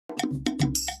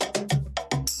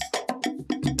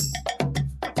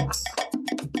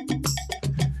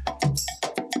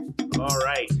All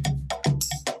right.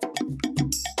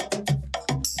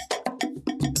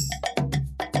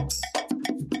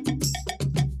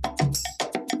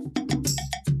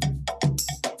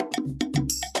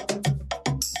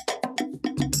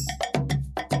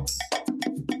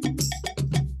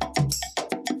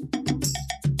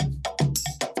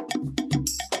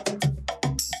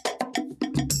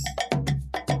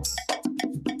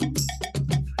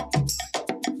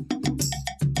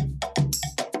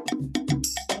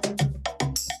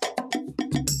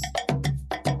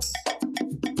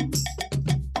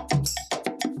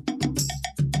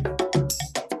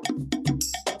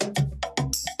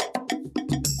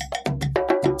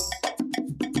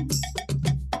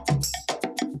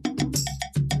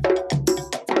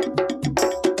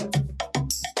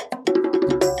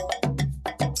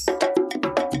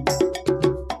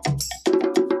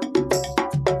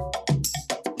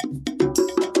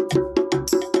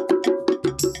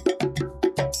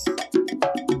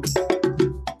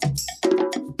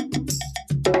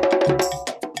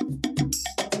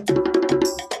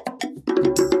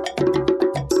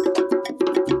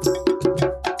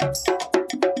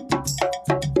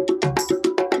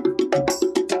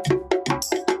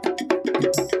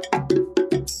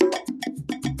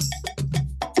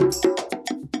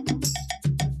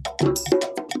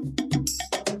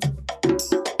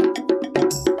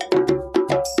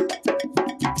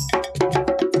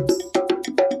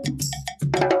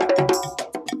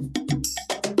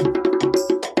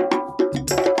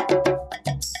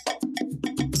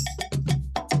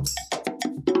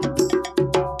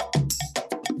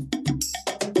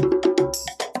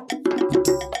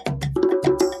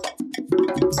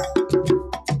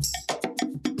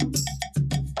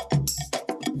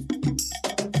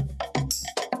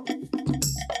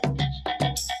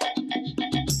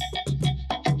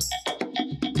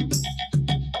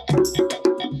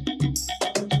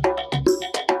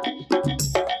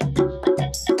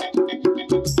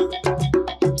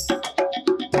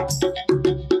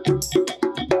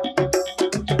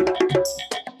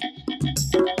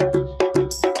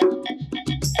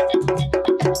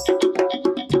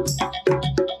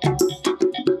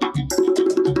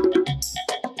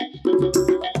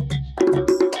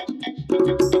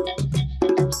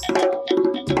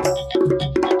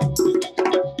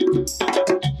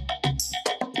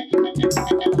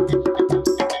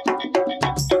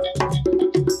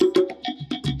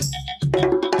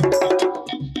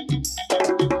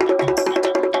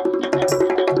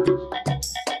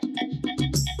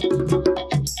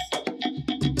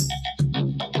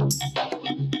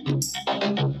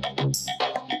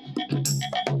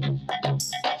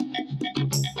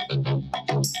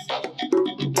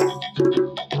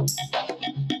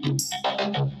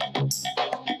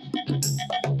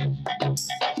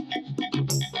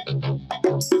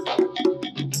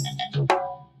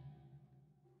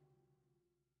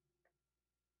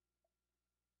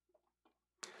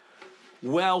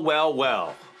 Well, well,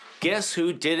 well. Guess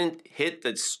who didn't hit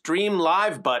the stream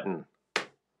live button?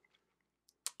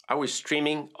 I was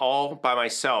streaming all by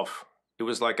myself. It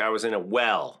was like I was in a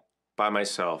well by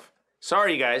myself.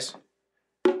 Sorry, you guys.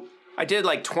 I did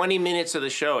like 20 minutes of the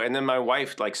show, and then my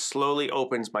wife like slowly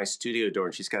opens my studio door,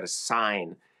 and she's got a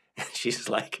sign. And she's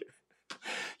like,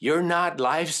 "You're not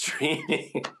live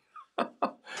streaming."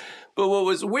 But what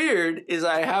was weird is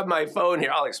I have my phone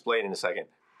here. I'll explain in a second.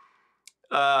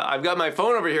 I've got my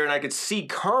phone over here, and I could see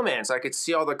comments. I could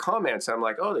see all the comments. I'm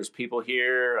like, oh, there's people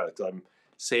here. I'm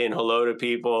saying hello to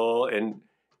people. And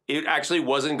it actually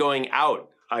wasn't going out.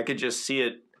 I could just see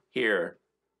it here.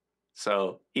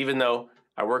 So even though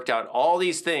I worked out all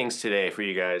these things today for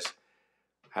you guys,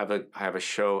 I have a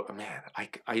show. Oh, man,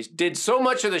 I did so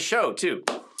much of the show, too.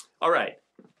 All right.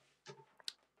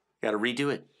 Got to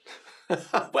redo it.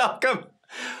 Welcome.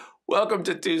 Welcome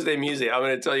to Tuesday Music. I'm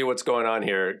going to tell you what's going on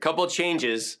here. A couple of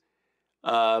changes.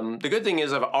 The good thing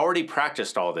is I've already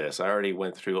practiced all this. I already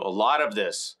went through a lot of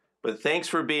this. But thanks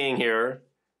for being here.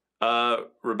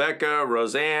 Rebecca,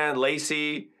 Roseanne,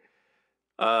 Lacey.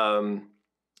 I'm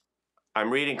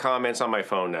reading comments on my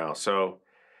phone now. So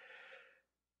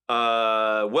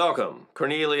welcome.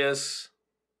 Cornelius,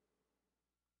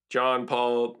 John,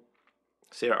 Paul.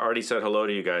 See, I already said hello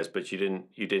to you guys, but you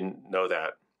didn't know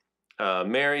that.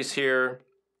 Mary's here.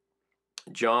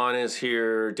 John is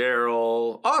here.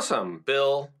 Daryl. Awesome.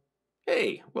 Bill.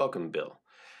 Hey, welcome, Bill.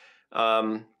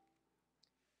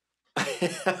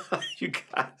 You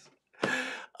guys.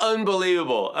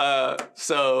 Unbelievable.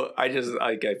 So I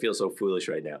feel so foolish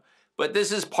right now. But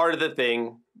this is part of the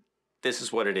thing. This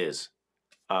is what it is.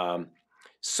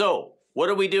 So, what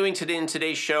are we doing today in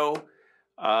today's show?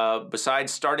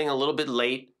 Besides starting a little bit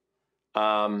late,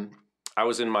 I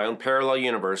was in my own parallel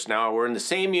universe. Now we're in the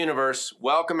same universe.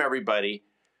 Welcome, everybody.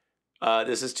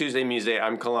 This is Tuesday Museday.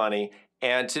 I'm Kalani.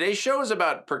 And today's show is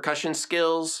about percussion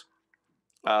skills,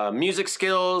 music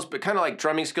skills, but kind of like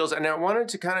drumming skills. And I wanted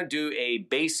to kind of do a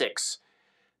basics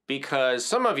because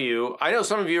some of you, I know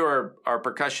some of you are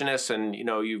percussionists and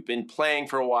you've been playing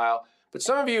for a while, but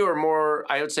some of you are more,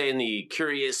 I would say, in the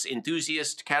curious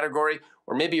enthusiast category,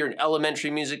 or maybe you're an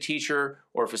elementary music teacher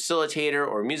or a facilitator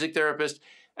or a music therapist,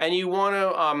 and you want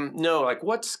to know, like,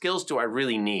 what skills do I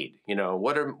really need?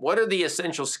 What are the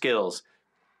essential skills?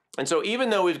 And so even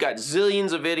though we've got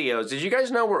zillions of videos, did you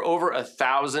guys know we're over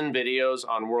 1,000 videos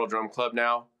on World Drum Club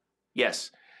now?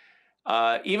 Yes.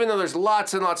 Even though there's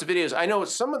lots and lots of videos, I know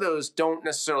some of those don't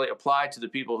necessarily apply to the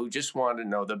people who just want to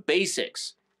know the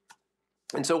basics.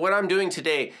 And so what I'm doing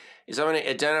today is I'm going to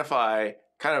identify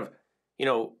kind of,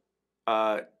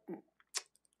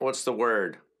 what's the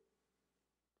word?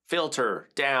 Filter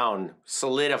down,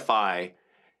 solidify,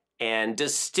 and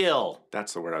distill.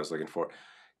 That's the word I was looking for.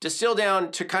 Distill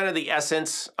down to kind of the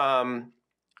essence.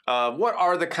 What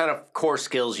are the kind of core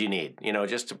skills you need?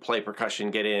 Just to play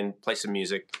percussion, get in, play some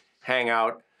music, hang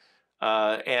out,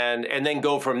 and then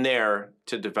go from there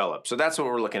to develop. So that's what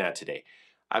we're looking at today.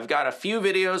 I've got a few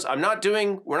videos. We're not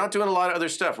doing a lot of other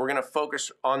stuff. We're going to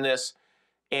focus on this.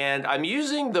 And I'm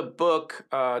using the book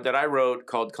that I wrote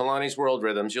called Kalani's World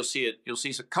Rhythms. You'll see it. You'll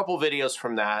see a couple videos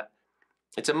from that.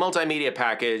 It's a multimedia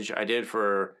package I did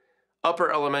for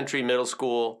upper elementary, middle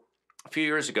school a few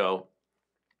years ago.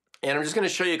 And I'm just going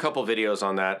to show you a couple videos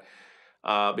on that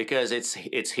because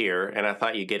it's here, and I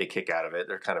thought you'd get a kick out of it.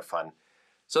 They're kind of fun.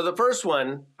 So the first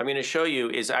one I'm going to show you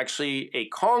is actually a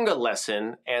conga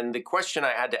lesson, and the question I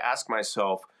had to ask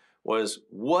myself was,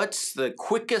 what's the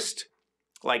quickest,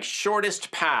 shortest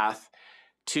path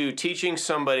to teaching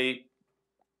somebody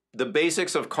the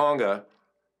basics of conga,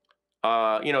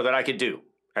 that I could do?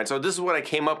 And so this is what I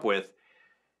came up with.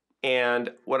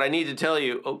 And what I need to tell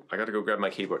you, I got to go grab my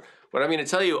keyboard. What I'm going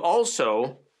to tell you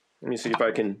also, let me see if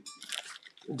I can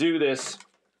do this.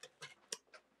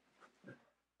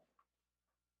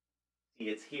 See,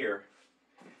 it's here.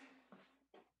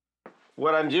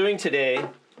 What I'm doing today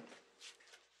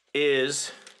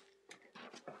is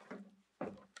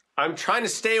I'm trying to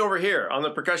stay over here on the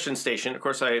percussion station. Of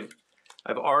course, I've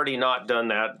already not done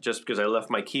that just because I left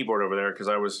my keyboard over there because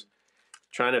I was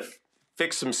trying to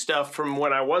fix some stuff from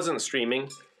when I wasn't streaming.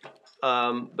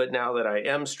 But now that I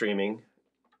am streaming,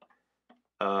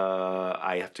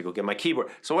 I have to go get my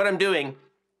keyboard. So what I'm doing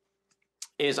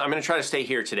is I'm going to try to stay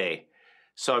here today.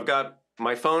 So I've got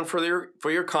my phone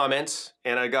for your comments,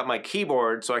 and I got my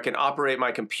keyboard so I can operate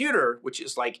my computer, which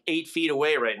is like 8 feet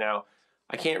away right now.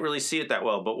 I can't really see it that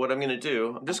well, but what I'm going to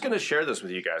do, I'm just going to share this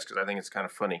with you guys because I think it's kind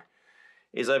of funny,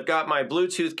 is I've got my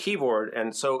Bluetooth keyboard,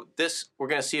 and so we're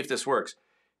going to see if this works.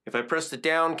 If I press the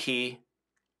down key,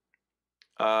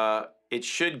 it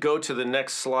should go to the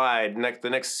next slide, the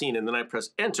next scene, and then I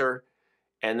press enter,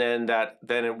 and then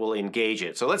it will engage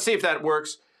it. So let's see if that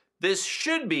works. This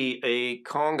should be a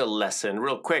conga lesson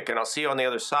real quick, and I'll see you on the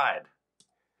other side.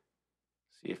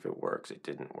 See if it works. It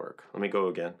didn't work. Let me go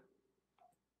again.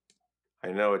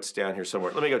 I know it's down here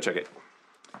somewhere. Let me go check it.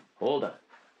 Hold on.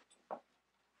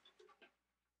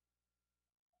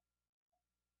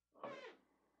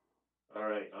 All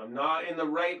right, I'm not in the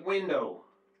right window.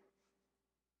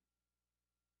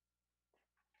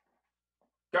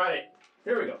 Got it.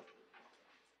 Here we go.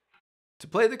 To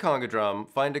play the conga drum,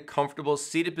 find a comfortable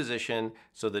seated position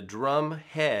so the drum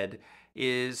head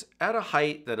is at a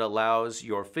height that allows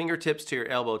your fingertips to your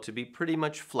elbow to be pretty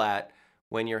much flat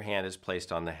when your hand is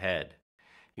placed on the head.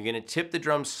 You're going to tip the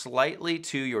drum slightly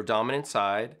to your dominant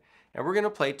side, and we're going to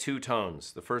play 2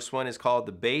 tones. The first one is called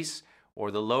the bass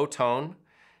or the low tone,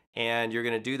 and you're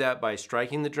going to do that by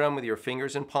striking the drum with your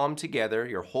fingers and palm together,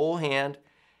 your whole hand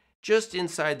just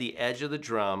inside the edge of the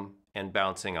drum and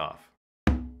bouncing off.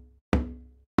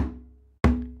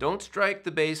 Don't strike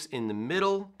the bass in the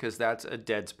middle because that's a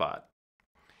dead spot.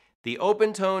 The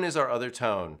open tone is our other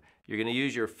tone. You're going to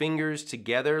use your fingers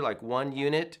together like one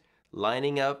unit,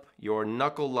 lining up your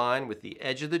knuckle line with the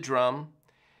edge of the drum,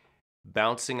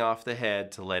 bouncing off the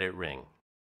head to let it ring.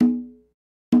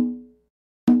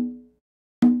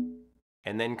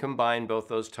 And then combine both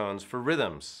those tones for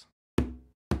rhythms.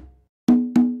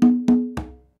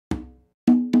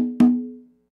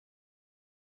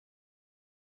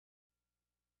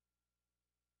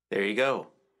 There you go.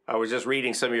 I was just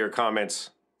reading some of your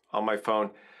comments on my phone.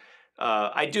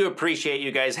 I do appreciate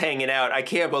you guys hanging out. I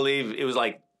can't believe it was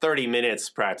like 30 minutes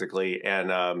practically,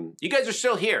 and you guys are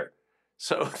still here.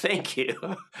 So thank you.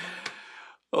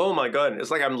 Oh my God,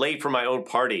 it's like I'm late for my own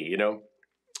party, you know?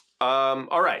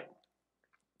 All right.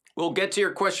 We'll get to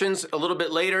your questions a little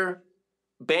bit later.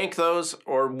 Bank those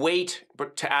or wait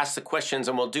to ask the questions,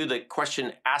 and we'll do the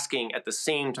question asking at the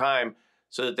same time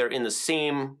so that they're in the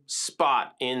same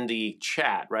spot in the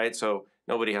chat, right? So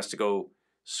nobody has to go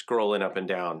scrolling up and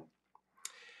down.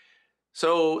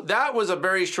 So that was a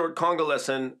very short conga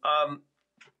lesson.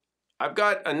 I've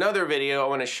got another video I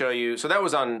want to show you. So that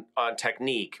was on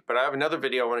technique, but I have another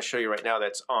video I want to show you right now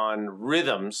that's on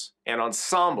rhythms and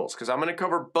ensembles, because I'm going to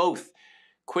cover both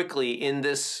quickly in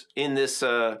this.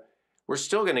 We're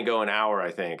still going to go an hour, I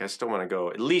think. I still want to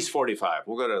go at least 45.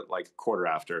 We'll go to like quarter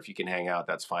after. If you can hang out,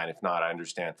 that's fine. If not, I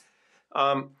understand.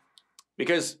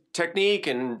 Because technique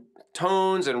and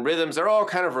tones and rhythms, they're all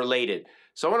kind of related.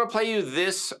 So I want to play you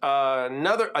this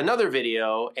another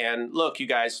video. And look, you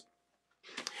guys,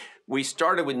 we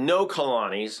started with no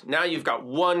Kalanis. Now you've got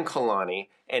one Kalani.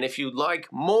 And if you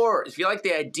like more, if you like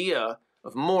the idea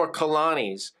of more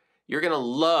Kalanis, you're going to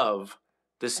love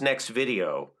this next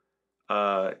video.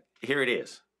 Here it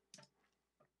is.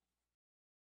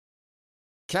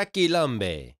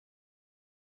 Kakilambe.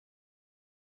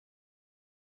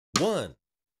 1,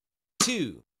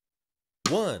 2,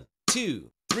 1,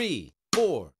 2, 3,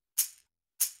 4.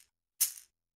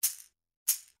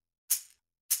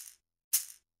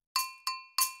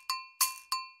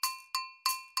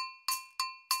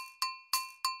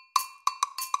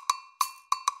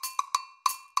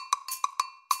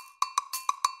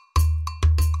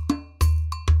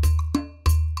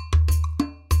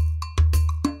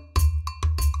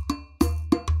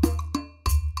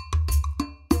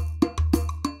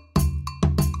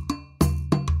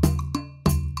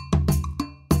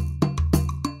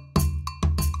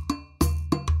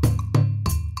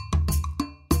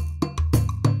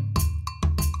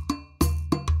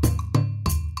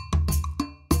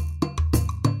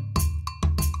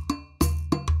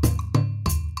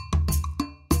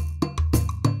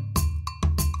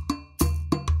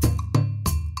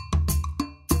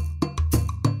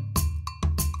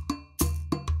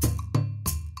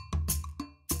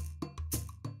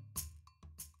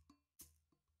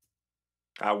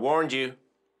 I warned you.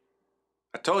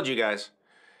 I told you guys.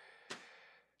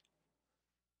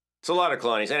 It's a lot of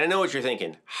Kalanis. And I know what you're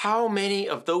thinking. How many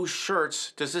of those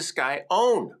shirts does this guy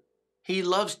own? He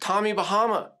loves Tommy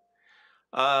Bahama.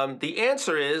 The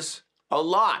answer is a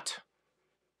lot.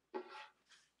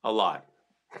 A lot.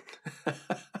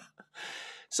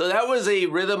 So that was a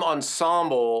rhythm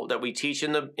ensemble that we teach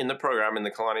in the program, in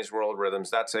the Kalani's World Rhythms.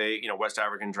 That's a West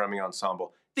African drumming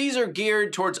ensemble. These are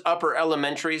geared towards upper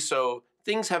elementary, so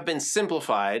things have been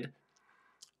simplified,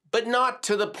 but not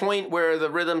to the point where the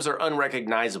rhythms are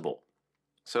unrecognizable.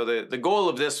 So the goal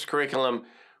of this curriculum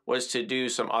was to do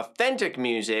some authentic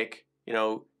music,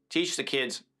 teach the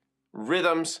kids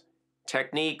rhythms,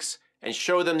 techniques, and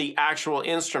show them the actual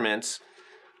instruments,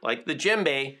 like the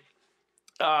djembe,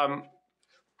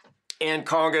 and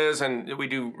congas, and we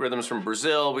do rhythms from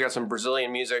Brazil. We got some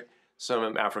Brazilian music,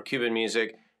 some Afro-Cuban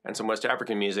music, and some West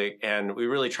African music, and we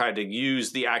really tried to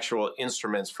use the actual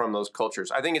instruments from those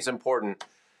cultures. I think it's important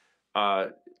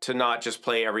to not just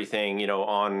play everything,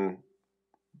 on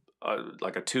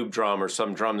like a tube drum or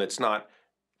some drum that's not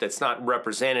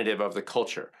representative of the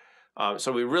culture.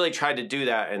 So we really tried to do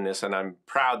that in this, and I'm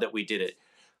proud that we did it.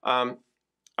 I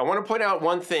want to point out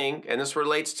one thing, and this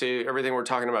relates to everything we're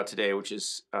talking about today, which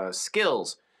is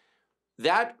skills.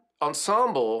 That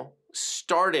ensemble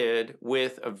started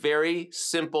with a very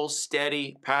simple,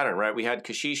 steady pattern, right? We had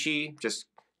kashishi, just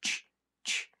ch,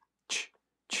 ch, ch,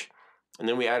 ch. And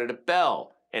then we added a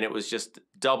bell, and it was just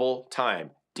double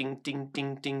time. Ding, ding,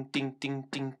 ding, ding, ding, ding,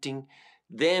 ding, ding.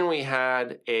 Then we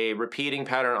had a repeating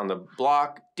pattern on the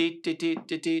block.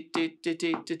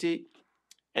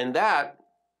 And that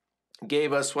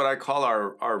gave us what I call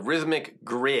our rhythmic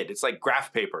grid. It's like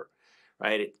graph paper,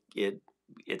 right? It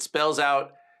spells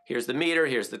out, here's the meter,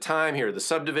 here's the time, here are the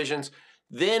subdivisions.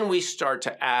 Then we start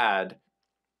to add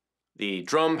the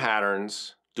drum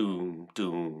patterns, doom,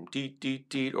 doom, deet, deet,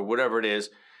 deet, or whatever it is.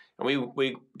 And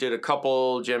we did a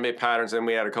couple djembe patterns, then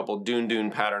we had a couple doon,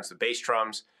 doon patterns, the bass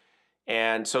drums.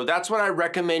 And so that's what I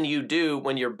recommend you do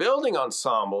when you're building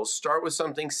ensembles. Start with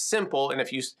something simple, and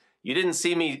if you didn't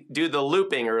see me do the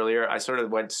looping earlier, I sort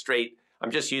of went straight.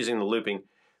 I'm just using the looping.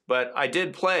 But I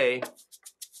did play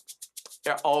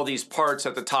all these parts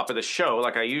at the top of the show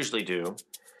like I usually do.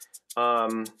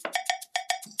 And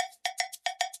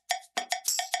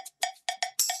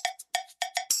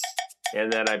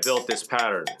then I built this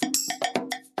pattern.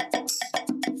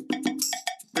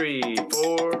 3,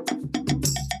 4.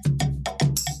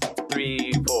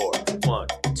 3, 4. 1,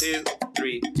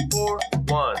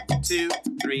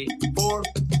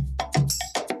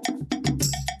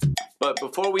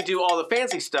 before we do all the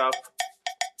fancy stuff,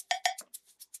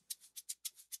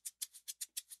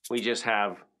 we just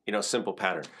have, you know, simple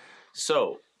pattern.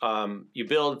 So you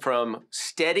build from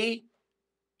steady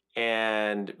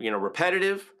and, you know,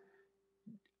 repetitive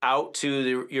out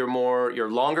to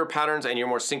your longer patterns and your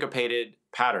more syncopated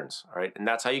patterns, all right? And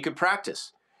that's how you can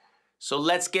practice. So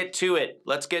let's get to it.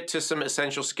 Let's get to some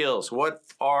essential skills. What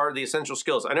are the essential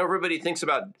skills? I know everybody thinks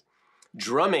about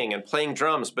drumming and playing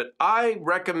drums, but I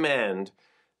recommend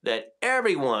that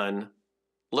everyone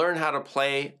learn how to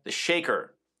play the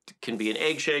shaker. It can be an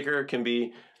egg shaker, it can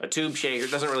be a tube shaker,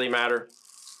 it doesn't really matter.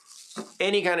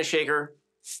 Any kind of shaker.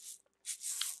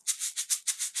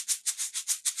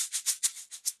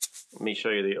 Let me show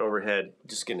you the overhead.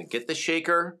 Just gonna get the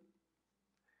shaker,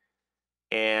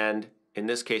 and in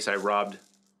this case, I robbed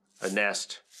a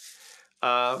nest.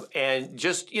 And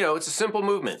just, you know, it's a simple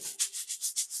movement.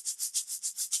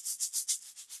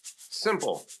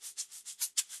 Simple.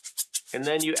 And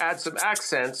then you add some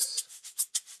accents.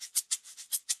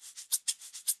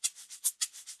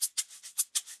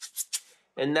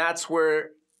 And that's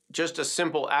where just a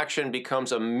simple action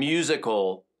becomes a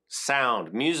musical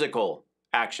sound, musical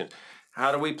action.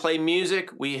 How do we play music?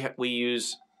 We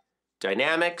use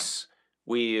dynamics.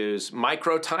 We use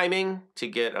micro timing to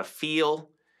get a feel.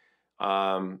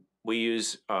 We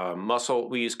use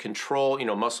we use control, you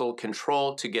know, muscle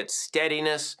control to get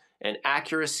steadiness and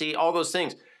accuracy, all those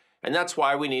things. And that's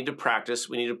why we need to practice.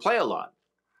 We need to play a lot.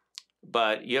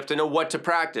 But you have to know what to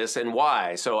practice and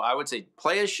why. So I would say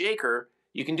play a shaker.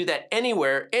 You can do that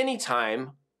anywhere,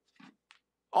 anytime,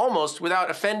 almost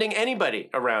without offending anybody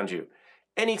around you,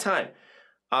 anytime.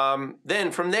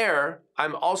 Then from there,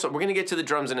 we're going to get to the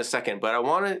drums in a second, but I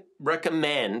want to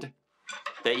recommend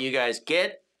that you guys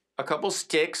get a couple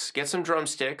sticks, get some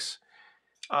drumsticks,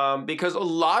 because a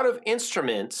lot of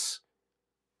instruments,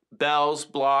 bells,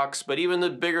 blocks, but even the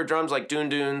bigger drums like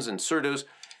doon-doons and surdos,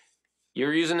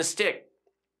 you're using a stick.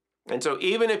 And so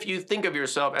even if you think of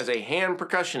yourself as a hand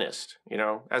percussionist, you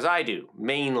know, as I do,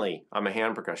 mainly I'm a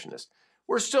hand percussionist,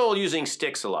 we're still using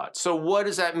sticks a lot. So what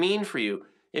does that mean for you?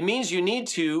 It means you need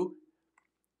to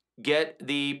get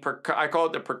I call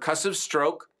it the percussive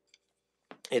stroke.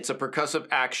 It's a percussive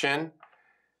action.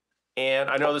 And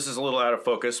I know this is a little out of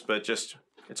focus, but just,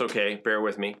 it's okay, bear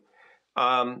with me.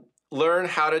 Learn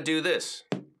how to do this.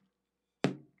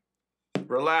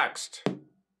 Relaxed.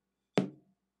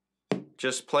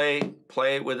 Just play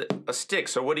with a stick.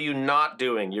 So what are you not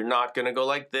doing? You're not gonna go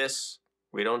like this.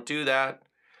 We don't do that.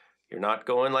 You're not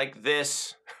going like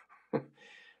this.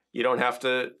 You don't have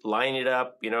to line it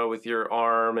up, you know, with your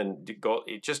arm and go.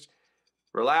 Just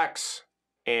relax.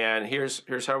 And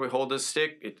here's how we hold this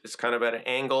stick. It's kind of at an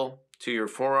angle to your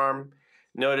forearm.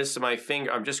 Notice my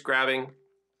finger, I'm just grabbing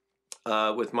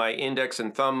with my index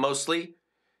and thumb mostly,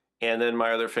 and then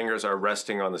my other fingers are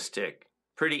resting on the stick.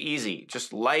 Pretty easy,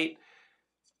 just light.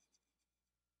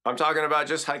 I'm talking about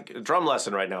just a drum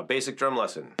lesson right now, basic drum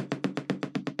lesson.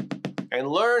 And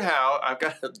learn how, I've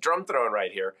got a drum throne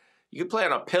right here. You can play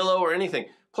on a pillow or anything.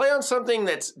 Play on something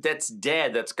that's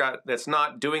dead, that's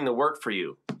not doing the work for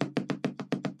you.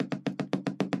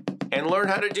 And learn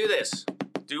how to do this.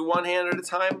 Do one hand at a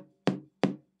time.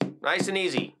 Nice and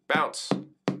easy. Bounce.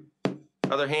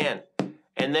 Other hand.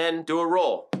 And then do a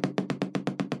roll.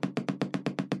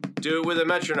 Do it with a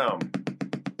metronome.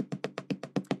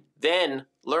 Then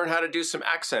learn how to do some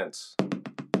accents.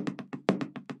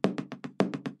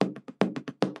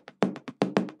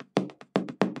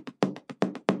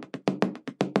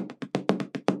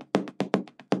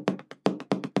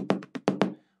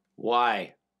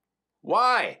 Why?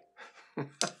 Why?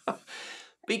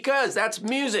 Because that's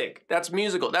music. That's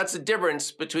musical. That's the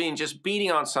difference between just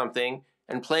beating on something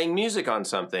and playing music on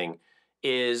something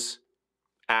is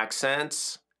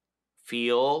accents,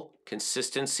 feel,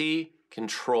 consistency,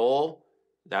 control.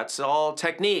 That's all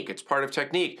technique. It's part of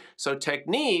technique. So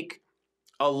technique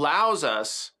allows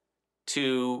us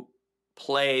to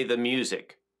play the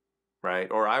music, right?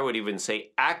 Or I would even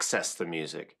say access the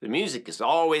music. The music is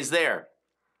always there.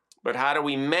 But how do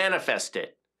we manifest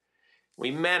it? We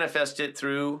manifest it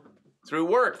through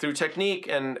work, through technique,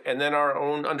 and then our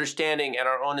own understanding and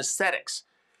our own aesthetics.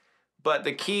 But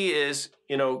the key is,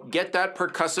 you know, get that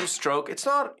percussive stroke.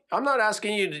 I'm not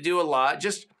asking you to do a lot.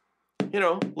 Just, you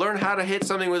know, learn how to hit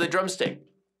something with a drumstick.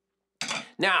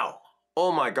 Now,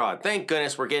 oh my God, thank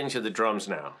goodness we're getting to the drums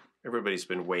now. Everybody's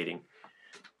been waiting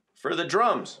for the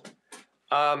drums.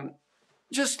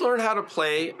 Just learn how to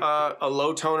play a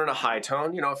low tone and a high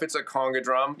tone. You know, if it's a conga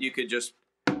drum, you could just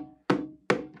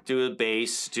do a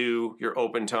bass, do your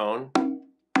open tone.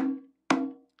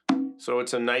 So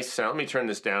it's a nice sound. Let me turn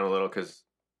this down a little because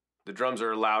the drums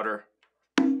are louder.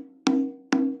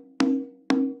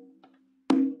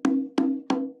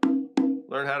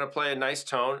 Learn how to play a nice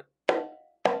tone.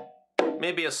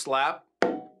 Maybe a slap.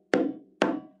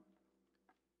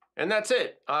 And that's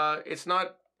it. It's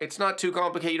not too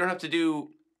complicated. You don't have to do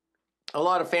a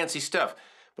lot of fancy stuff.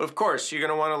 But of course, you're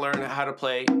going to want to learn how to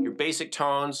play your basic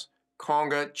tones,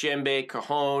 conga, djembe,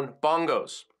 cajon,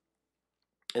 bongos.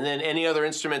 And then any other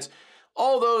instruments.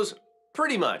 All those,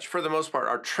 pretty much, for the most part,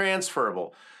 are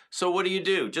transferable. So what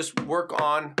do? Just work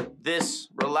on this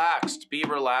relaxed. Be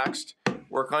relaxed.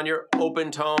 Work on your open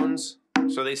tones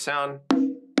so they sound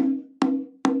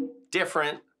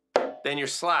different than your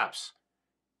slaps.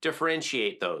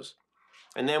 Differentiate those.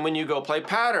 And then when you go play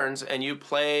patterns and you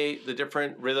play the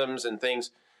different rhythms and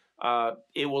things,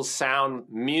 it will sound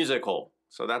musical.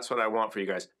 So that's what I want for you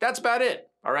guys. That's about it.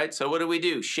 All right, so what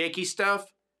do? Shaky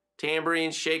stuff,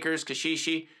 tambourines, shakers,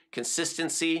 kashishi,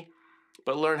 consistency,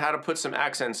 but learn how to put some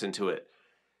accents into it.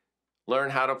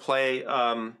 Learn how to play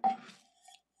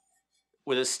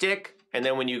with a stick, and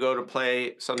then when you go to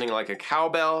play something like a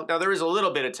cowbell, now there is a little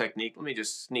bit of technique. Let me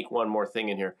just sneak one more thing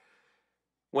in here.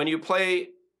 When you play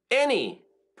any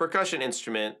percussion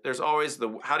instrument, there's always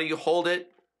how do you hold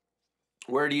it?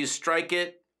 Where do you strike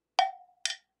it?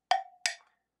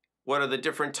 What are the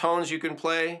different tones you can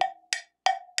play?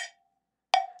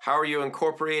 How are you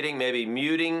incorporating, maybe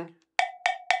muting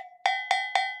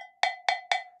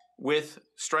with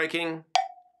striking?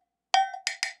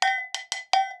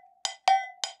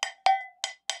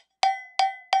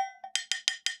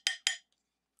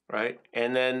 Right?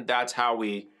 And then that's how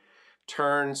we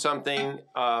turn something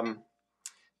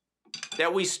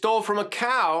that we stole from a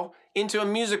cow into a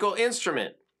musical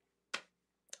instrument.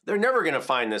 They're never going to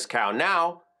find this cow.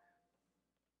 Now,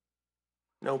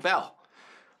 no bell.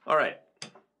 All right.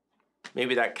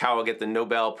 Maybe that cow will get the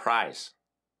Nobel Prize.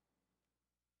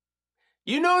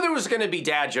 You know there was going to be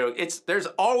dad jokes. There's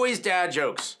always dad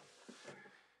jokes.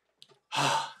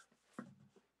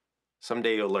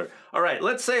 Someday you'll learn. All right,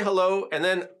 let's say hello, and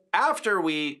then after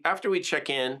we check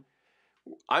in,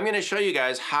 I'm going to show you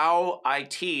guys how I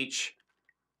teach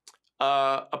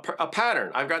a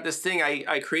pattern. I've got this thing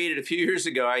I created a few years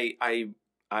ago. I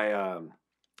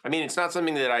mean, it's not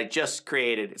something that I just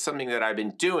created. It's something that I've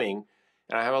been doing,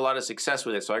 and I have a lot of success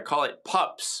with it. So I call it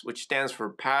PUPS, which stands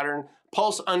for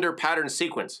Pulse Under Pattern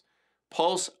Sequence.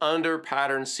 Pulse Under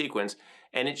Pattern Sequence.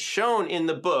 And it's shown in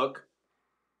the book.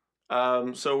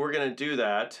 So we're going to do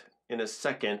that in a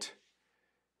second.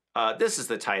 This is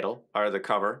the title, or the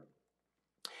cover.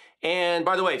 And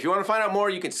by the way, if you want to find out more,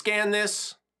 you can scan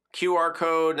this QR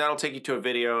code. That'll take you to a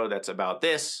video that's about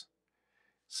this.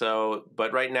 So,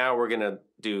 but right now we're going to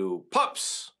do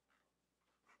PUPS.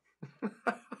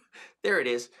 There it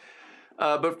is.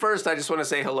 But first, I just want to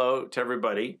say hello to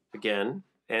everybody again.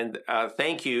 And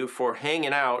thank you for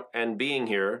hanging out and being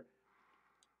here.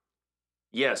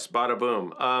 Yes, bada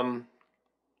boom.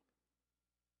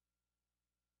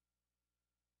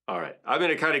 All right, I'm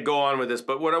going to kind of go on with this,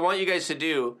 but what I want you guys to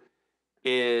do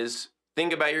is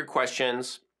think about your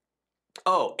questions.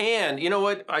 Oh, and you know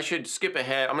what? I should skip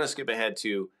ahead. I'm going to skip ahead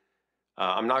to,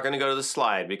 I'm not going to go to the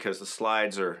slide because the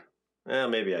slides are,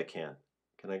 maybe I can.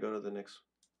 Can I go to the next?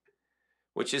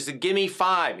 Which is the Gimme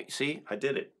 5. See, I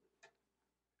did it.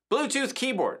 Bluetooth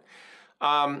keyboard.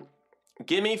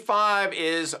 Gimme 5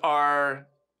 is our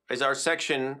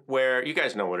section where, you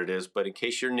guys know what it is, but in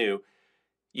case you're new,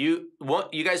 you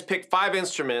guys pick 5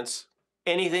 instruments,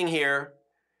 anything here,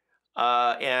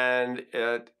 and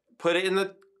put it in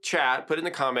the chat, put it in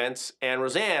the comments, and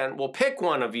Roseanne will pick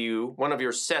one of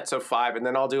your sets of 5, and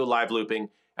then I'll do a live looping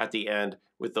at the end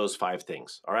with those 5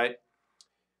 things, all right?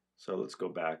 So let's go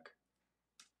back.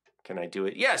 Can I do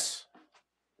it? Yes.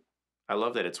 I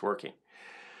love that it's working.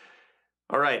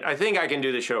 All right, I think I can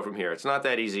do the show from here. It's not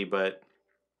that easy, but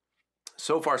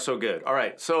so far so good. All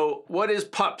right, so what is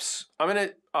PUPS? I'm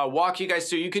gonna walk you guys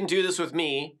through. You can do this with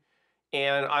me,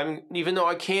 and even though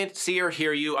I can't see or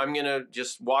hear you, I'm gonna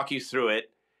just walk you through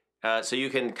it so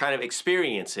you can kind of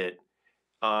experience it.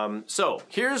 So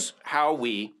here's how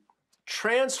we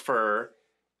transfer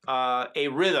a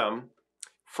rhythm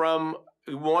from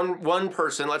one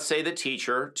person, let's say the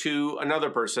teacher, to another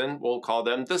person. We'll call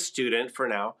them the student for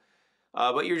now.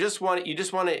 But you just want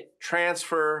to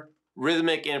transfer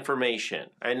rhythmic information,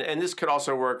 and this could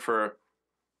also work for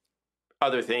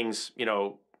other things. You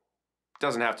know,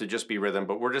 doesn't have to just be rhythm,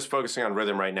 but we're just focusing on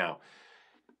rhythm right now.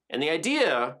 And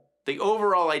the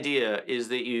overall idea is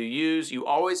that you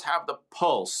always have the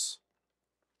pulse,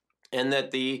 and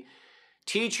that the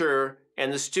teacher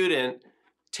and the student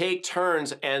take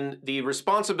turns, and the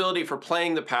responsibility for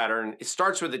playing the pattern, it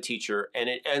starts with the teacher and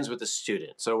it ends with the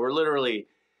student. So we're literally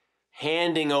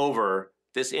handing over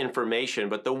this information,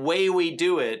 but the way we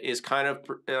do it is kind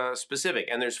of specific.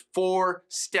 And there's 4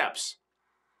 steps.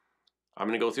 I'm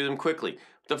going to go through them quickly.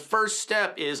 The first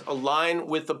step is align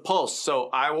with the pulse. So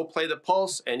I will play the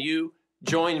pulse and you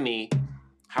join me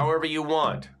however you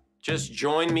want. Just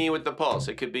join me with the pulse.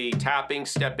 It could be tapping,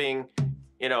 stepping,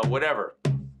 you know, whatever.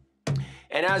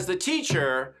 And as the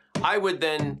teacher, I would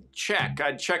then check.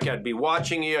 I'd be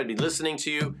watching you. I'd be listening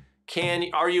to you.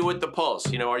 Are you with the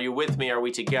pulse? You know, are you with me? Are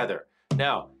we together?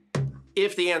 Now,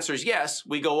 if the answer is yes,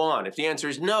 we go on. If the answer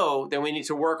is no, then we need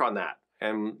to work on that.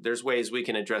 And there's ways we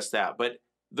can address that. But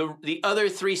the other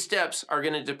 3 steps are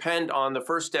going to depend on the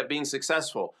first step being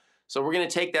successful. So we're going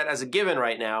to take that as a given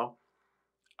right now.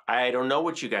 I don't know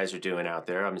what you guys are doing out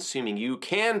there. I'm assuming you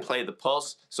can play the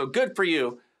pulse. So good for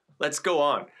you. Let's go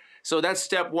on. So that's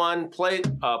step 1, play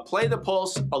the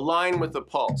pulse, align with the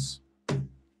pulse.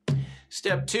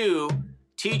 Step 2,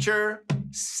 teacher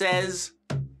says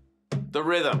the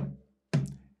rhythm.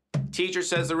 Teacher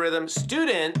says the rhythm.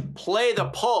 Student, play the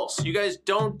pulse. You guys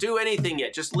don't do anything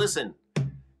yet. Just listen.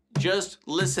 Just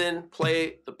listen,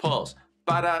 play the pulse.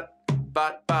 Ba-da,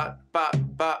 ba-ba,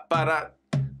 ba-ba, ba-da,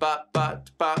 ba-ba,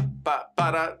 ba-ba,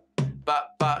 ba-da,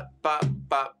 ba-ba,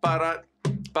 ba-ba, ba-da,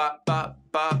 ba-ba,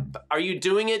 ba-ba. Are you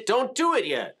doing it? Don't do it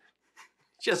yet.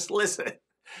 Just listen.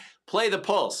 Play the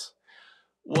pulse.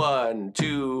 1,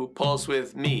 2, pulse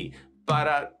with me.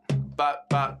 Ba-da,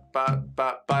 ba-ba,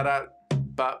 ba-ba, ba-da,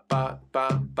 ba-ba,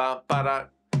 ba-ba, ba-da,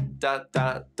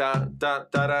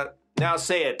 da-da-da-da-da-da. Now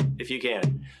say it if you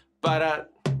can. Ba-da,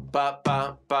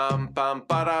 ba-ba, bam, bam,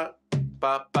 ba-da,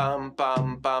 ba-bam,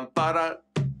 bam, bam, ba-da,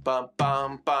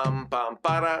 ba-bam, bam, bam,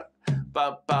 ba-da,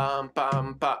 ba-bam,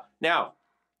 bam, ba. Now,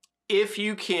 if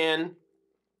you can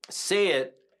say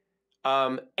it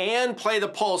and play the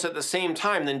pulse at the same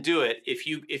time, then do it.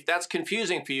 If that's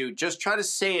confusing for you, just try to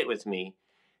say it with me,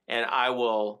 and I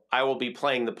will be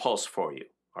playing the pulse for you.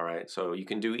 All right, so you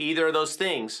can do either of those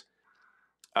things,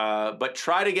 but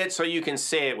try to get so you can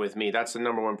say it with me. That's the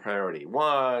 #1 priority.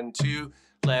 1, 2,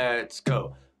 let's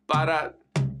go. Ba-da,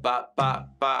 ba-ba,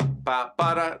 ba-ba,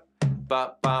 ba-da,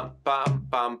 ba-bam, bam,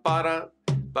 bam, ba-da,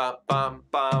 ba-bam,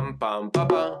 bam, bam,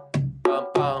 ba-ba,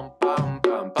 bam, bam, bam,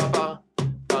 bam, ba-ba,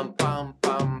 bam, bam,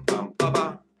 bam, bam,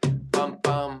 ba-ba, bam,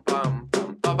 bam, bam,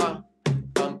 bam, ba-ba,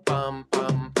 bam, bam,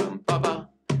 bam, bam, ba-ba,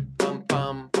 bam,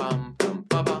 bam, bam, bam,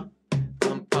 ba-ba,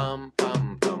 bam, bam,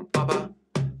 bam, bam, ba-ba.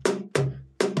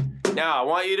 Now I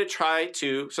want you to try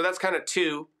to, so that's kind of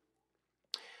 2,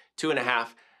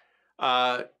 2.5.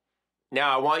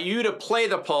 Now I want you to play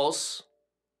the pulse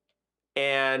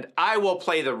and I will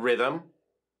play the rhythm,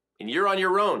 and you're on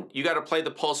your own. You got to play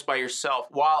the pulse by yourself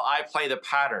while I play the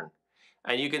pattern,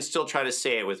 and you can still try to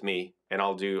say it with me, and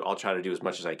I'll try to do as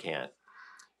much as I can.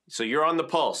 So you're on the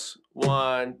pulse.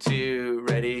 1, 2,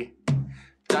 ready.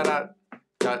 Da da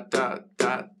da da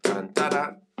da dun da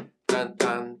da dun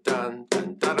dun dun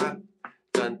dun da da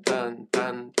dun dun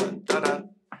dun dun da da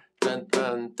dun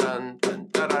dun dun dun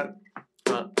da da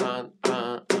dun dun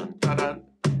da da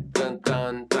dun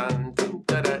dun dun dun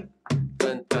da da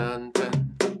dun dun dun.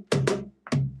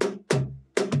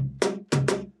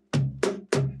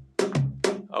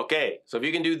 Okay, so if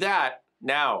you can do that,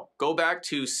 now go back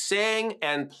to saying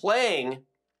and playing.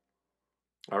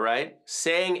 All right,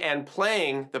 saying and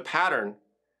playing the pattern,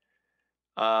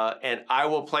 and I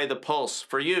will play the pulse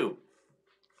for you.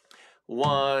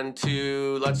 1,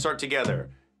 2, let's start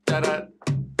together. Da da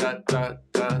da da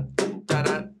da da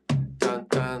da dun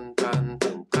dun dun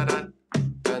dun da da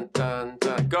dun dun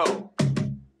dun. Go.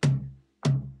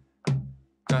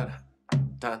 Da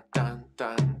dun dun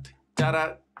dun da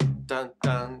da dun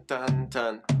dun dun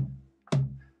dun.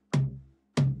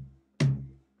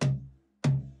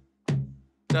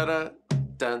 Da da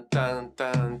dun dun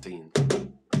dun dun.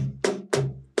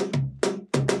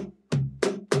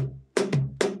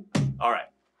 All right.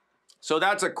 So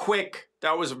that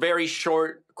was a very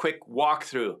short, quick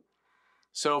walkthrough.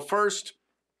 So first,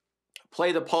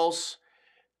 play the pulse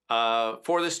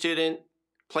for the student,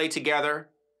 play together,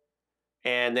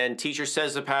 and then teacher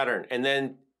says the pattern. And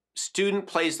then student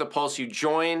plays the pulse, you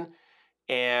join,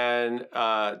 and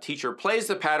teacher plays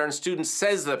the pattern, student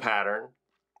says the pattern.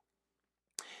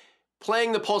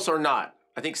 Playing the pulse or not,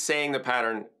 I think saying the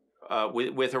pattern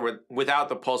with or without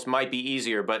the pulse might be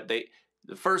easier, but the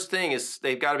first thing is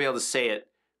they've got to be able to say it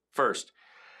first.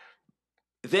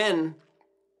 Then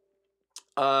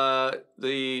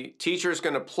the teacher is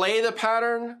going to play the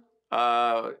pattern,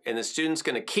 and the student's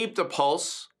going to keep the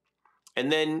pulse,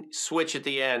 and then switch at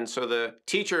the end. So the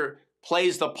teacher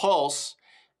plays the pulse,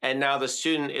 and now the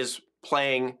student is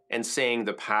playing and saying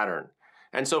the pattern.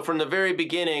 And so from the very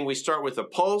beginning, we start with the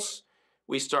pulse,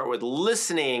 we start with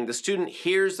listening. The student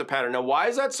hears the pattern. Now, why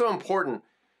is that so important?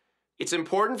 It's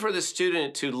important for the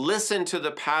student to listen to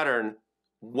the pattern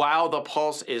while the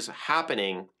pulse is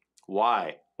happening.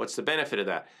 Why? What's the benefit of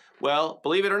that? Well,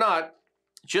 believe it or not,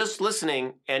 just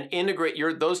listening and integrate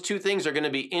those two things are going to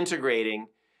be integrating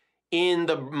in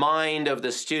the mind of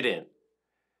the student.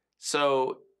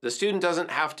 So the student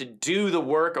doesn't have to do the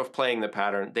work of playing the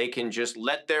pattern. They can just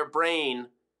let their brain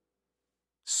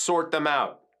sort them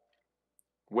out.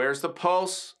 Where's the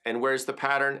pulse and where's the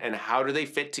pattern and how do they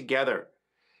fit together?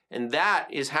 And that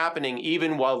is happening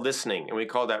even while listening, and we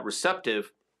call that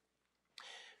receptive.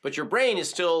 But your brain is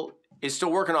still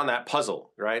working on that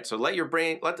puzzle, right? So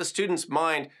let the student's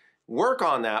mind work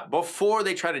on that before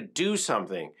they try to do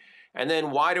something. And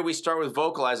then why do we start with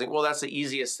vocalizing? Well, that's the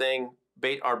easiest thing.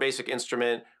 Our basic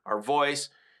instrument, our voice.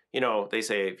 You know, they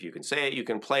say if you can say it, you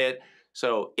can play it.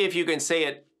 So if you can say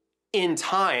it in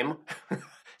time,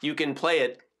 you can play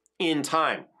it in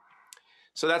time.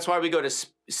 So that's why we go to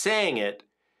saying it,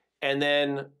 and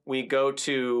then we go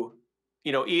to,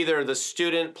 you know, either the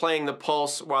student playing the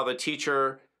pulse while the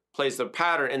teacher plays the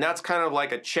pattern, and that's kind of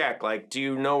like a check, like, do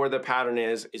you know where the pattern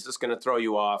is? Is this going to throw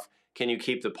you off? Can you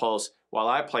keep the pulse while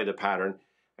I play the pattern?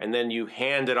 And then you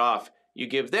hand it off. You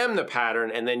give them the pattern,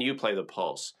 and then you play the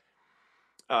pulse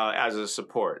as a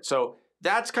support. So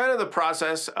that's kind of the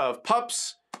process of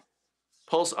PUPS,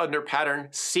 pulse under pattern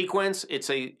sequence.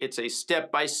 It's a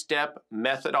step-by-step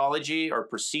methodology or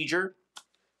procedure.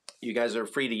 You guys are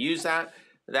free to use that.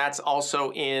 That's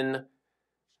also in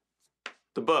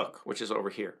the book, which is over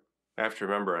here. I have to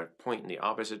remember I point in the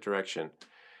opposite direction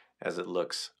as it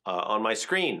looks on my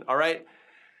screen. All right,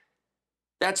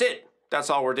 that's it. That's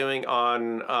all we're doing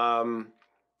on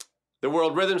the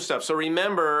world rhythm stuff. So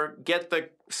remember,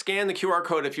 scan the QR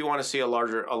code if you want to see a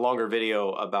longer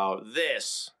video about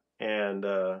this. And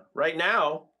right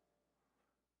now,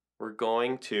 we're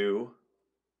going to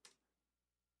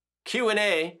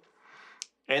Q&A,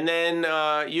 and then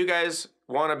you guys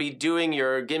want to be doing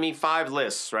your gimme 5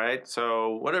 lists, right?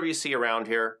 So whatever you see around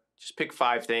here, just pick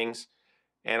 5 things,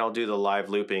 and I'll do the live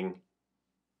looping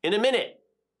in a minute.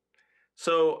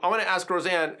 So I want to ask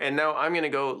Roseanne, and now I'm going to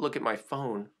go look at my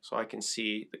phone so I can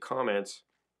see the comments.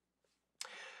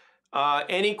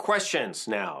 Any questions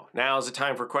now? Now is the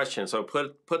time for questions. So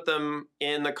put them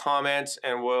in the comments,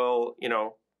 and we'll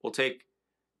take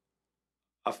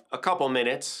a couple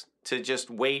minutes to just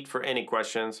wait for any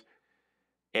questions.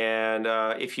 And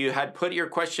if you had put your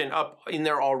question up in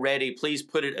there already, please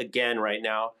put it again right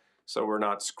now, so we're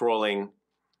not scrolling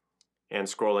and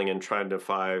trying to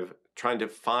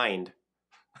find.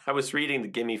 I was reading the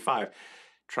Gimme 5,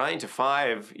 trying to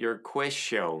find your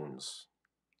questions.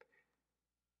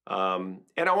 And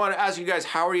I want to ask you guys,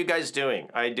 how are you guys doing?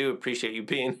 I do appreciate you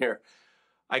being here.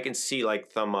 I can see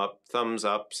like thumbs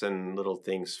ups and little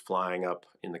things flying up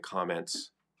in the comments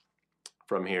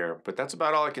from here, but that's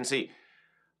about all I can see.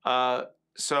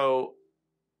 So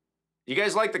you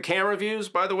guys like the camera views,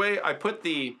 by the way? I put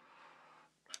the,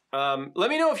 let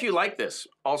me know if you like this.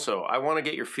 Also, I want to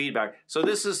get your feedback. So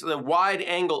this is the wide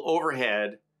angle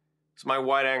overhead. It's my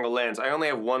wide angle lens. I only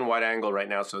have one wide angle right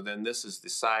now, so then this is the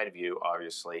side view,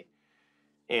 obviously.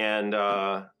 And,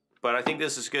 but I think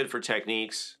this is good for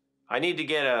techniques. I need to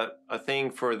get a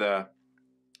thing for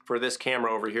this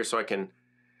camera over here so I can,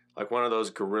 like one of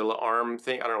those gorilla arm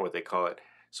thing, I don't know what they call it,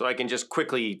 so I can just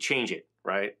quickly change it,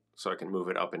 right? So I can move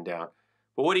it up and down.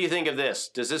 But what do you think of this?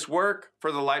 Does this work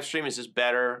for the live stream? Is this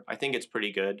better? I think it's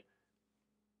pretty good.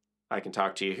 I can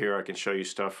talk to you here. I can show you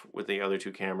stuff with the other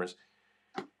 2 cameras.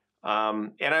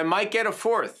 And I might get a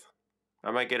fourth.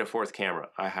 I might get a 4th camera.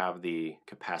 I have the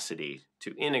capacity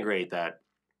to integrate that.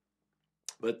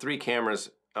 But 3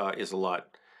 cameras is a lot.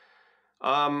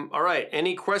 All right,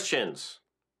 any questions?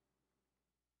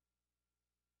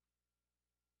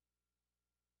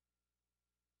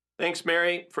 Thanks,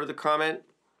 Mary, for the comment.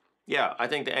 Yeah, I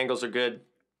think the angles are good.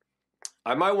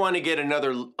 I might want to get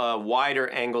another wider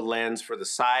angle lens for the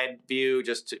side view,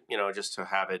 just to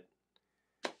have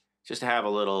a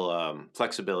little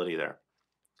flexibility there.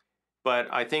 But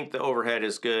I think the overhead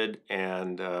is good,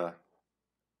 and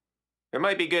it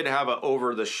might be good to have an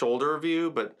over-the-shoulder view,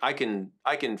 but I can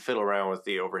fiddle around with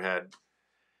the overhead.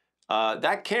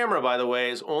 That camera, by the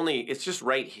way, it's just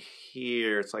right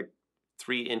here. It's like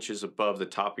 3 inches above the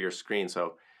top of your screen,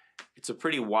 so it's a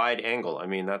pretty wide angle. I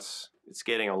mean, it's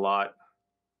getting a lot.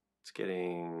 It's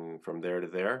getting from there to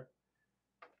there,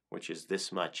 which is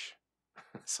this much.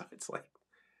 So it's like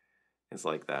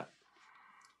that.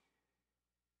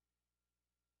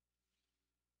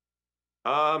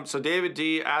 So David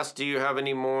D asked, do you have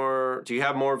more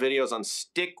videos on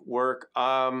stick work?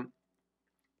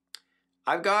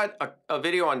 I've got a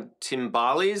video on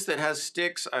timbales that has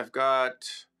sticks. I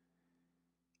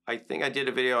think I did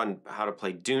a video on how to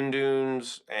play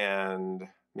dunes and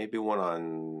maybe one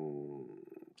on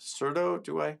surdo,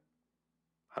 do I?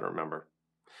 I don't remember.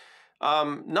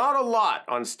 Not a lot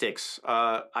on sticks.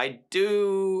 I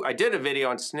did a video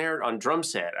on drum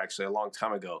set actually a long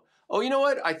time ago. Oh, you know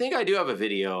what? I think I do have a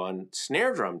video on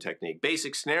snare drum technique,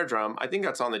 basic snare drum. I think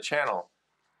that's on the channel.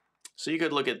 So you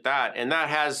could look at that. And that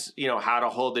has, how to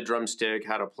hold the drumstick,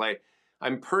 how to play.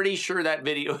 I'm pretty sure that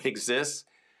video exists.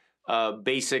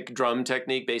 Basic drum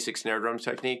technique, basic snare drum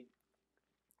technique.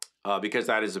 Because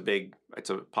that is it's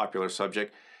a popular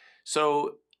subject.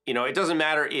 So, it doesn't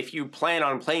matter if you plan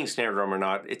on playing snare drum or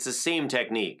not. It's the same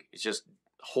technique. It's just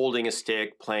holding a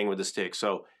stick, playing with a stick.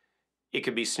 So it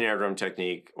could be snare drum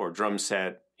technique or drum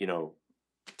set,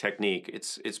 technique.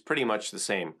 It's pretty much the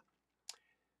same.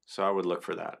 So I would look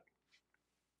for that.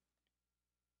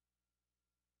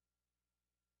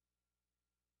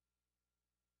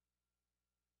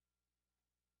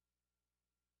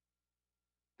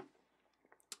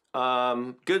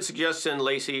 Good suggestion,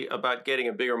 Lacey, about getting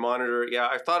a bigger monitor. Yeah,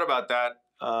 I've thought about that.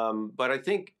 But I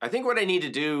think what I need to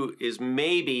do is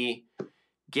maybe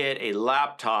get a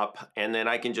laptop and then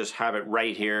I can just have it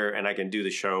right here and I can do the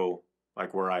show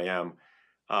like where I am.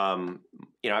 I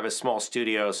have a small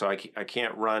studio, so I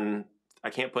can't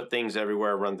put things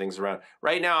everywhere, run things around.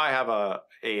 Right now I have a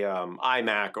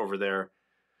iMac over there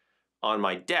on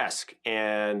my desk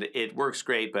and it works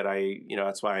great, but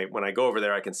that's why when I go over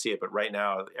there I can see it, but right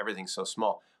now everything's so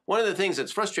small. One of the things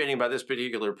that's frustrating about this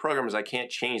particular program is I can't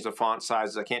change the font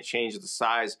sizes. I can't change the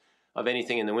size of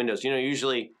anything in the windows.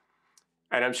 Usually,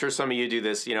 and I'm sure some of you do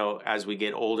this, as we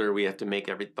get older, we have to make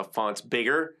the fonts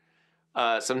bigger.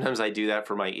 Sometimes I do that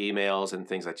for my emails and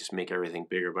things. I just make everything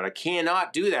bigger, but I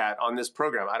cannot do that on this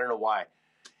program. I don't know why.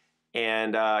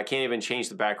 And I can't even change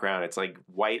the background. It's like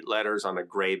white letters on a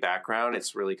gray background.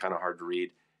 It's really kind of hard to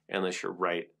read unless you're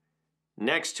right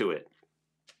next to it.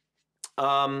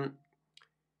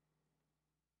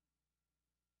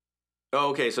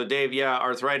 Okay, so Dave, yeah,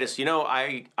 arthritis.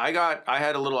 I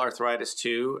had a little arthritis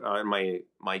too in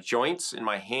my joints in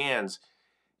my hands,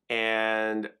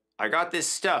 and I got this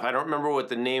stuff. I don't remember what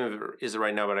the name of it is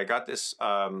right now, but I got this.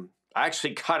 I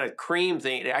actually got a cream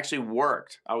thing. It actually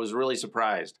worked. I was really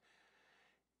surprised.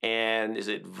 And is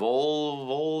it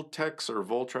Voltex or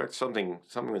Voltrex? Something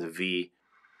with a V.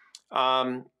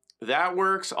 That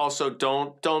works. Also,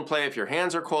 don't play if your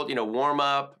hands are cold. Warm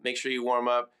up. Make sure you warm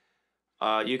up.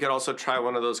 You could also try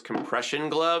one of those compression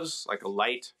gloves, like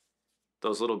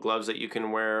those little gloves that you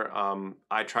can wear.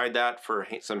 I tried that for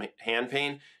some hand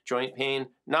pain, joint pain,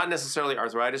 not necessarily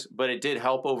arthritis, but it did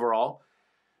help overall.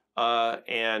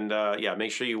 Yeah,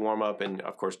 make sure you warm up and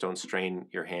of course don't strain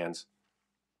your hands.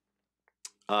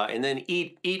 And then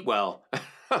eat well.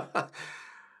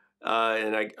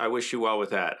 And I wish you well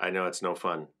with that. I know it's no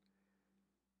fun.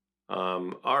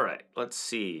 All right, let's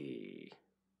see.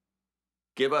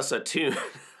 Give us a tune.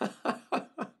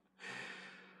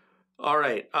 All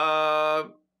right.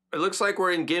 It looks like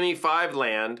we're in Gimme 5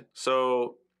 land.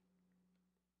 So,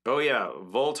 oh yeah,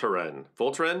 Voltaren.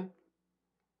 Voltaren?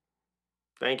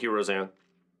 Thank you, Roseanne.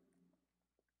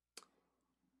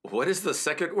 What is the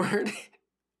second word?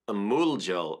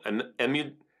 Emulgel.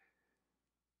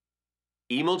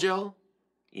 Emulgel?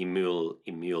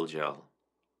 Emulgel.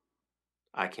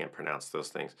 I can't pronounce those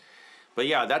things. But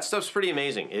yeah, that stuff's pretty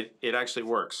amazing. It actually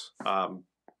works.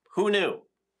 Who knew?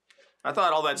 I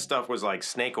thought all that stuff was like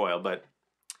snake oil, but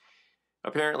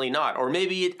apparently not. Or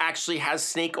maybe it actually has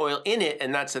snake oil in it,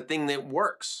 and that's a thing that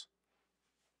works.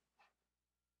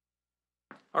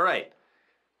 All right.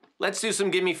 Let's do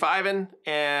some Gimme 5-ing,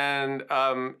 and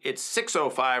it's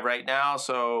 6:05 right now,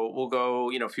 so we'll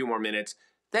go, a few more minutes.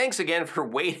 Thanks again for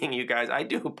waiting, you guys. I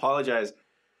do apologize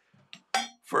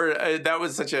for that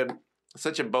was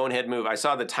such a bonehead move. I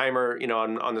saw the timer,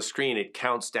 on the screen. It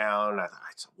counts down. I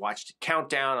watched it count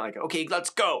down. I'm like, okay, let's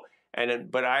go.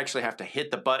 But I actually have to hit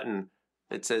the button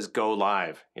that says go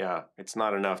live. Yeah, it's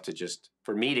not enough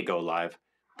for me to go live.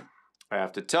 I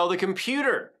have to tell the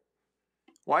computer.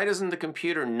 Why doesn't the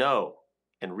computer know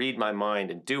and read my mind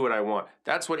and do what I want?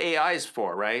 That's what AI is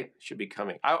for, right? It should be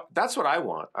coming. That's what I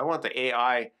want. I want the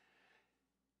AI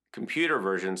computer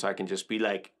version so I can just be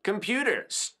like, computer,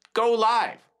 go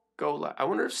live. Go live. I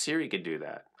wonder if Siri could do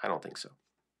that. I don't think so.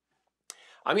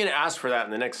 I'm going to ask for that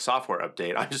in the next software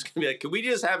update. I'm just going to be like, can we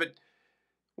just have it,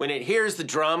 when it hears the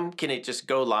drum, can it just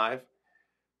go live?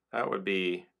 That would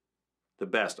be the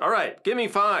best. All right, Gimme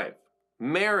 5.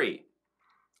 Mary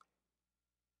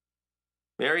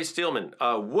Steelman,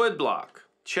 wood block,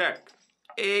 check.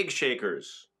 Egg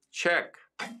shakers, check.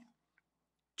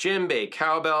 djembe,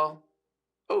 cowbell.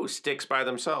 Oh, sticks by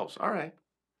themselves. All right,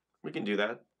 we can do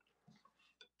that.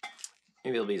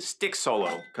 Maybe it'll be a stick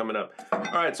solo coming up. All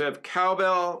right, so I have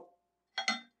cowbell,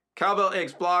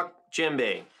 eggs block,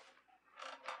 djembe.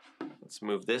 Let's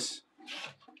move this.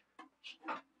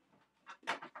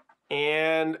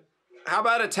 And how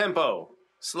about a tempo?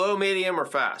 Slow, medium, or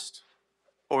fast?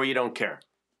 Or you don't care?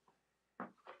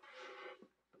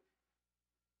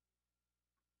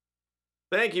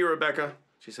 Thank you, Rebecca.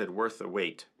 She said worth the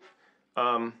wait.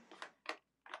 So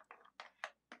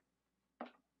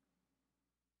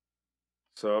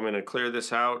I'm going to clear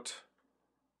this out.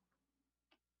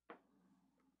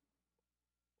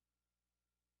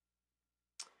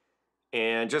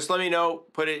 And just let me know,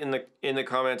 put it in the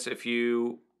comments if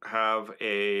you have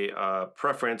a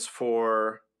preference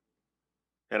for,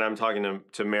 and I'm talking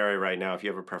to Mary right now, if you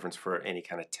have a preference for any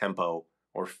kind of tempo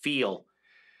or feel.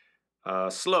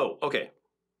 Slow, okay.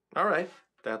 All right,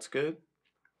 that's good.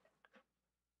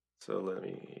 So let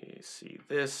me see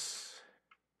this.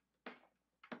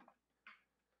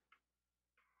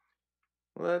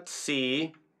 Let's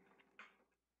see.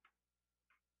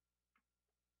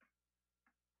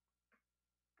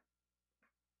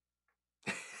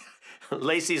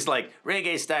 Lacey's like,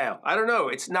 reggae style. I don't know.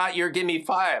 It's not your gimme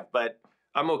five, but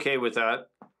I'm okay with that.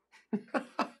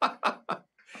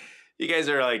 You guys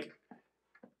are like,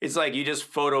 it's like you just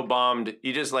photobombed.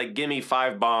 You just like gimme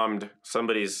five bombed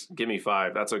somebody's gimme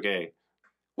five. That's okay.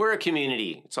 We're a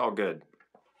community. It's all good.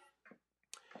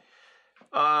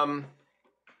 Let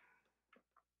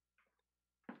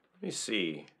me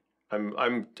see.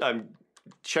 I'm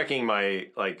checking my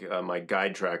my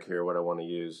guide track here. What I want to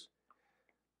use.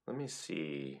 Let me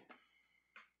see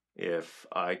if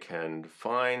I can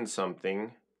find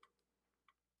something.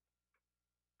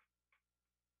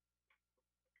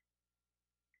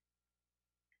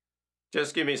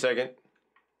 Just give me a second.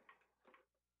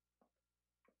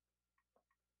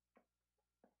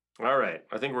 All right,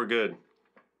 I think we're good.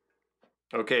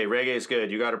 Okay, reggae is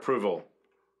good. You got approval.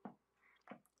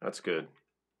 That's good.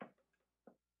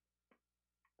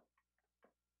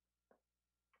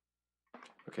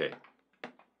 Okay.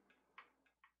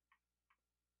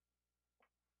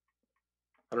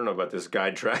 I don't know about this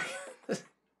guide track.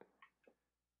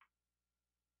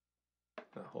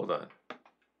 Hold on.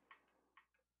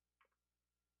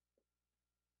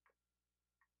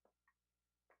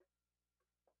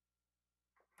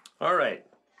 All right.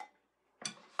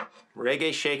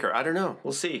 Reggae shaker. I don't know.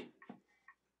 We'll see.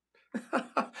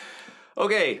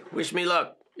 Okay, wish me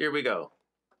luck. Here we go.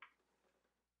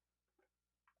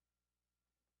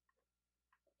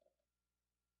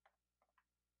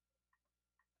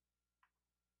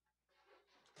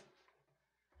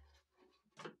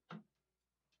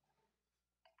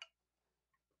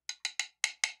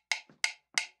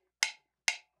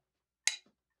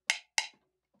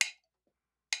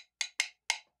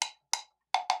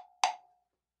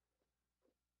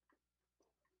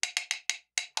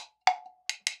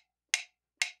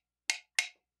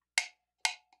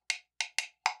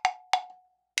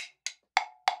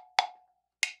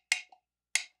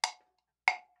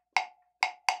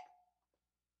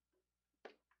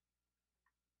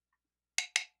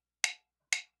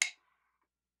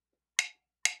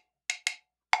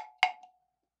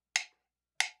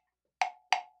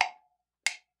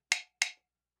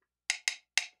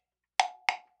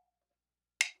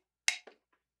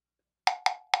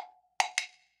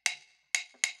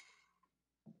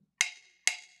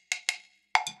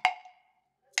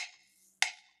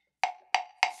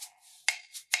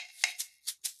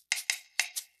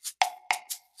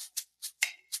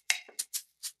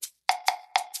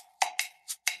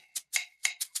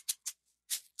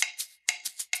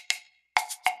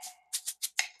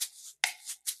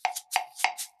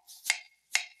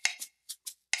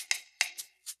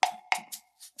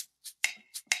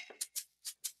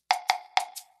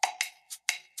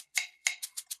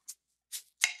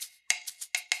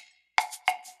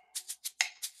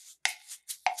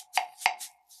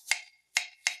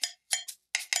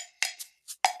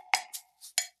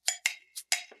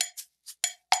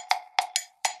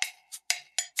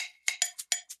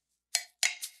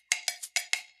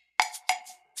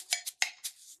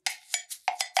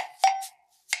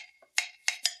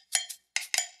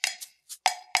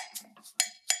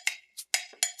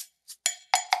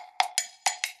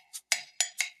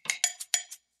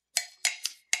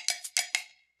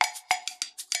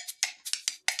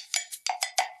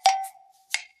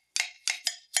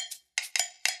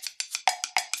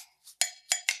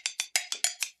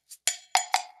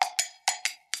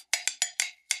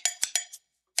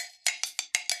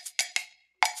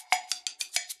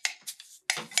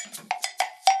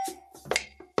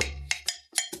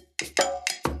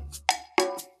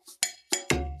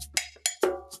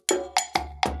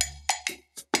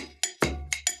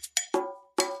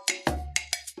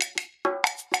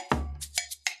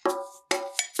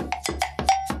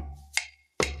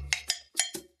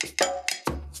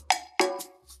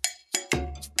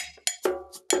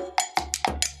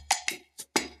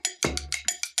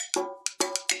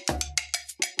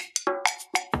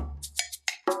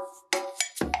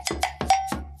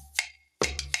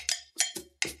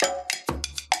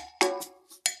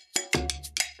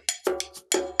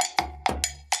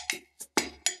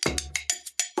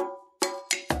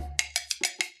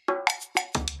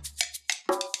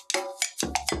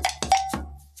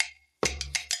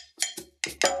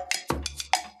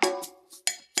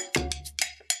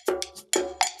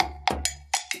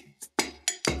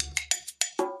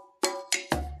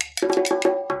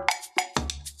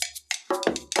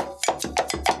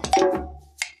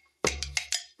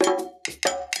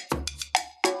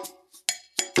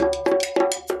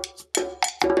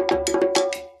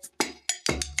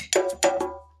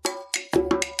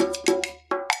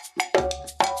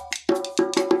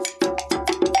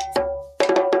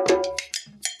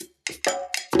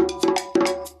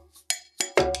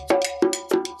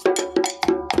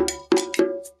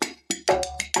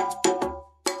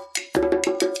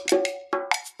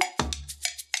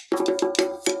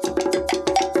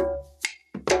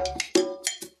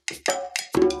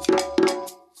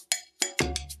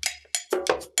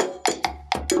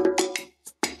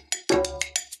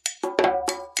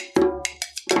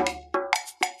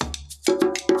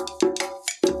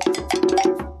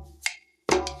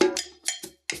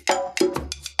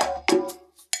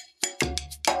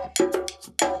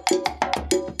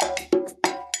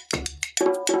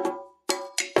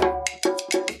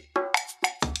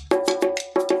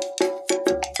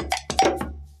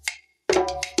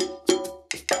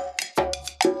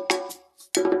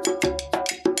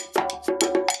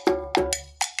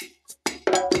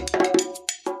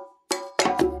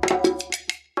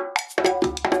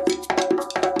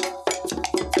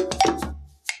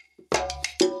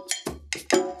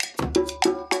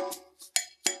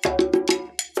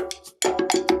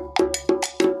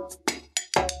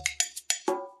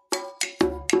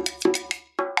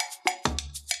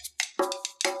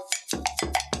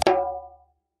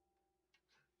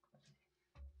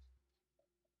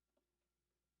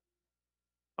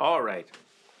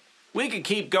 We could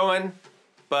keep going,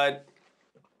 but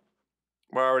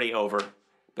we're already over.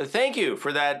 But thank you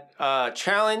for that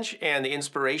challenge and the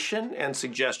inspiration and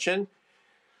suggestion.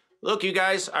 Look, you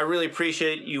guys, I really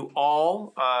appreciate you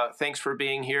all. Thanks for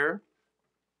being here.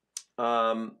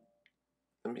 Let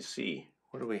me see.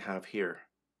 What do we have here?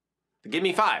 Give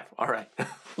me 5. All right. A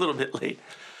little bit late.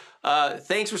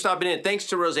 Thanks for stopping in. Thanks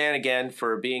to Roseanne again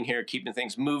for being here, keeping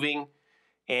things moving.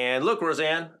 And look,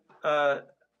 Roseanne,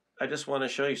 I just want to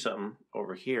show you something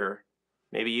over here.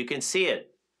 Maybe you can see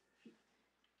it.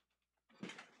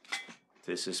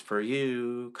 This is for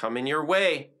you. Coming your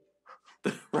way.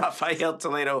 The Rafael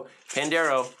Toledo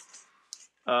Pandero.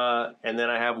 And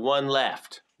then I have one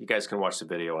left. You guys can watch the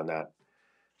video on that.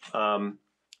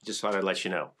 Just thought I'd let you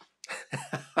know.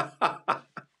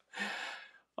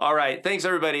 All right. Thanks,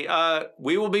 everybody.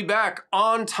 We will be back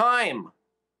on time.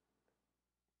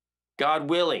 God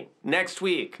willing. Next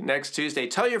week, next Tuesday.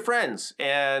 Tell your friends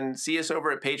and see us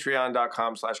over at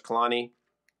patreon.com/Kalani.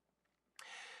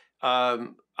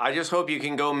 I just hope you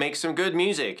can go make some good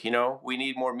music. You know, we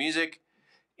need more music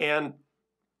and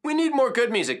we need more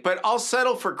good music, but I'll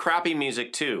settle for crappy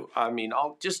music too. I mean,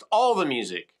 all the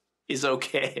music is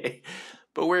okay.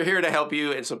 But we're here to help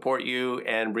you and support you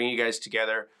and bring you guys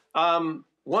together.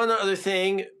 One other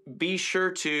thing, be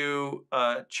sure to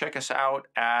check us out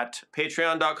at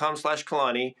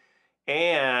patreon.com/Kalani.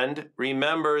 And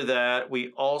remember that we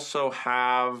also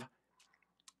have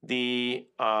the,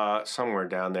 somewhere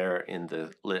down there in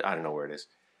the, I don't know where it is,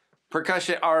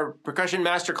 our percussion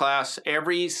masterclass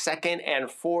every second and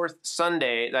fourth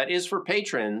Sunday. That is for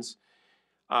patrons.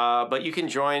 But you can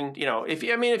join, you know, if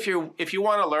you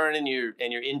want to learn and you're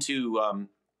into,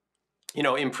 you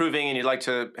know, improving and you'd like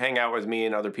to hang out with me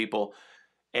and other people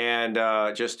and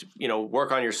just, you know,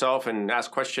 work on yourself and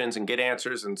ask questions and get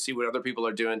answers and see what other people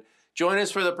are doing. Join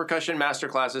us for the percussion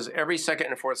masterclasses every second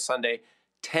and fourth Sunday,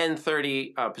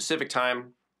 10:30 Pacific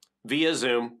time via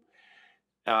Zoom,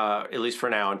 at least for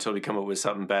now until we come up with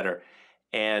something better.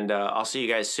 And I'll see you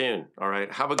guys soon. All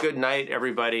right. Have a good night,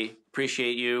 everybody.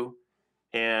 Appreciate you.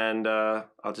 And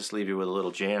I'll just leave you with a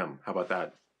little jam. How about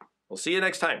that? We'll see you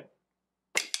next time.